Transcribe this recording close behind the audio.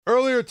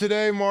Earlier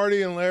today,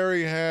 Marty and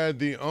Larry had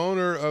the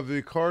owner of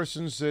the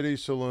Carson City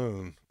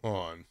Saloon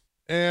on.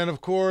 And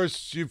of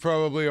course, you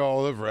probably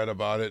all have read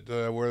about it,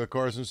 where the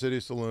Carson City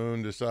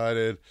Saloon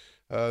decided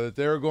that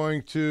they're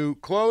going to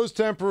close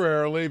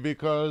temporarily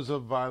because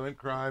of violent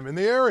crime in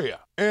the area.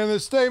 And the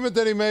statement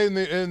that he made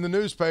in the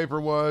newspaper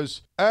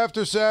was,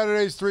 after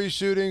Saturday's 3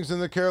 shootings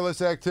and the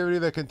careless activity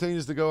that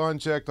continues to go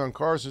unchecked on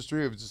Carson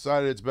Street, we've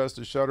decided it's best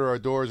to shutter our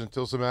doors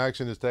until some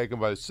action is taken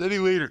by the city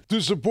leader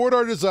to support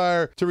our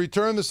desire to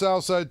return the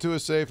South Side to a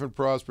safe and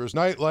prosperous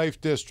nightlife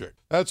district.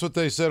 That's what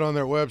they said on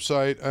their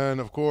website.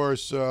 And of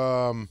course,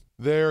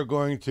 they're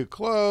going to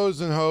close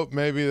and hope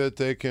maybe that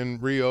they can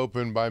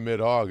reopen by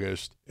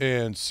mid-August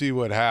and see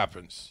what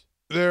happens.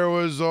 There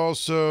was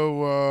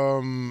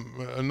also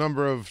a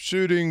number of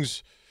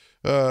shootings,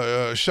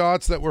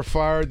 shots that were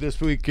fired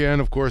this weekend.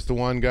 Of course, the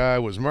one guy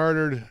was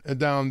murdered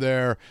down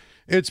there.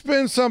 It's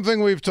been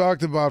something we've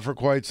talked about for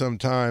quite some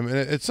time. And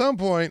at some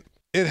point,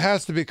 it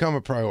has to become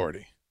a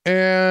priority.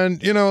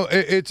 And, you know,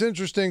 it's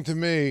interesting to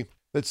me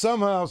that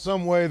somehow,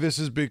 some way, this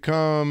has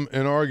become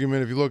an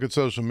argument. If you look at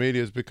social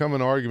media, it's become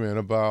an argument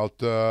about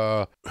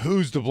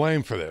who's to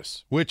blame for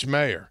this, which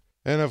mayor.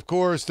 And of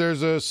course,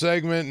 there's a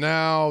segment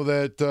now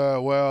that,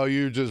 well,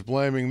 you're just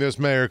blaming this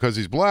mayor because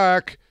he's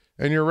black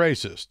and you're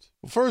racist.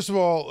 Well, first of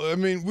all, I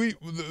mean,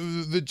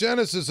 the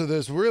genesis of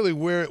this, really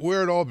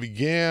where it all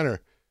began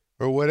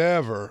or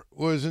whatever,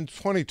 was in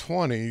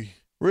 2020,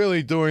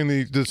 really during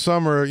the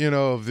summer, you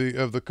know, of the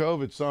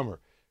COVID summer.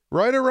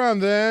 Right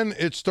around then,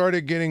 it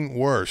started getting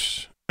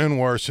worse and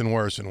worse and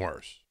worse and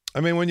worse.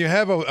 I mean, when you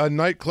have a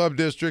nightclub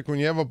district, when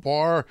you have a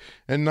bar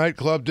and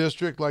nightclub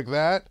district like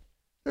that,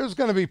 there's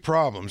going to be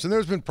problems. And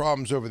there's been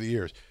problems over the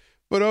years.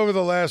 But over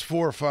the last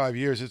 4 or 5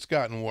 years, it's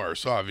gotten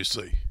worse,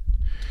 obviously.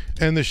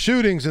 And the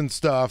shootings and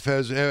stuff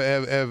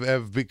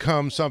have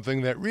become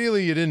something that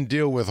really you didn't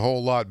deal with a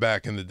whole lot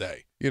back in the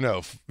day. You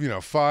know,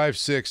 5,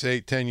 6,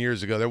 8, 10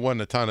 years ago, there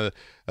wasn't a ton of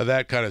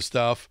that kind of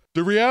stuff.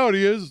 The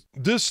reality is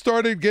this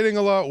started getting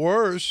a lot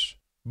worse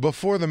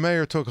before the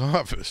mayor took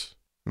office.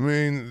 I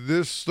mean,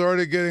 this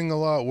started getting a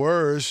lot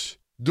worse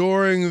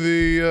during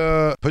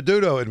the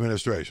Peduto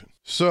administration.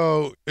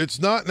 So it's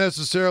not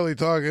necessarily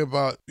talking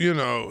about, you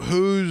know,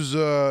 who's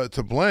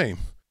to blame.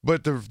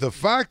 But the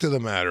fact of the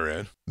matter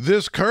is,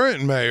 this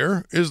current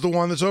mayor is the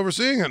one that's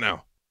overseeing it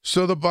now.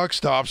 So the buck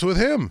stops with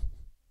him.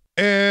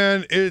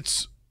 And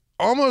it's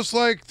almost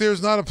like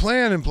there's not a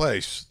plan in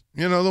place.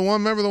 You know,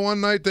 remember the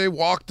one night they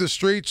walked the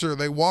streets or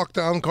they walked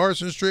down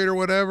Carson Street or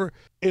whatever?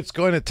 It's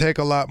going to take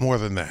a lot more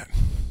than that.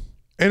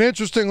 And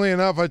interestingly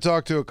enough, I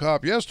talked to a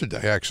cop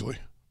yesterday, actually,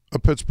 a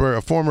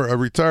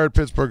retired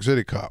Pittsburgh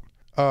City cop.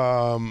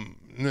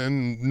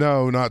 And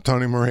no, not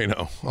Tony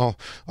Moreno,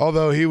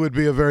 although he would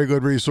be a very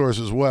good resource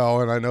as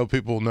well. And I know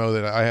people know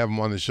that I have him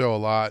on the show a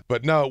lot,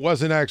 but no, it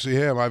wasn't actually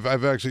him.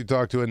 I've actually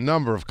talked to a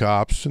number of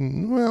cops,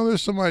 and well,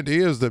 there's some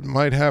ideas that we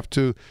might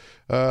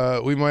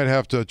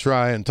have to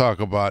try and talk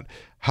about.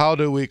 How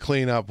do we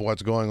clean up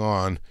what's going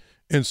on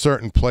in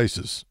certain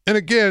places? And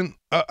again,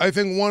 I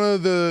think one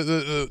of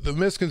the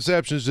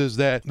misconceptions is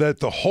that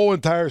the whole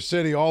entire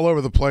city, all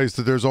over the place,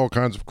 that there's all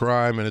kinds of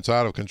crime and it's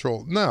out of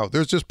control. No,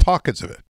 there's just pockets of it.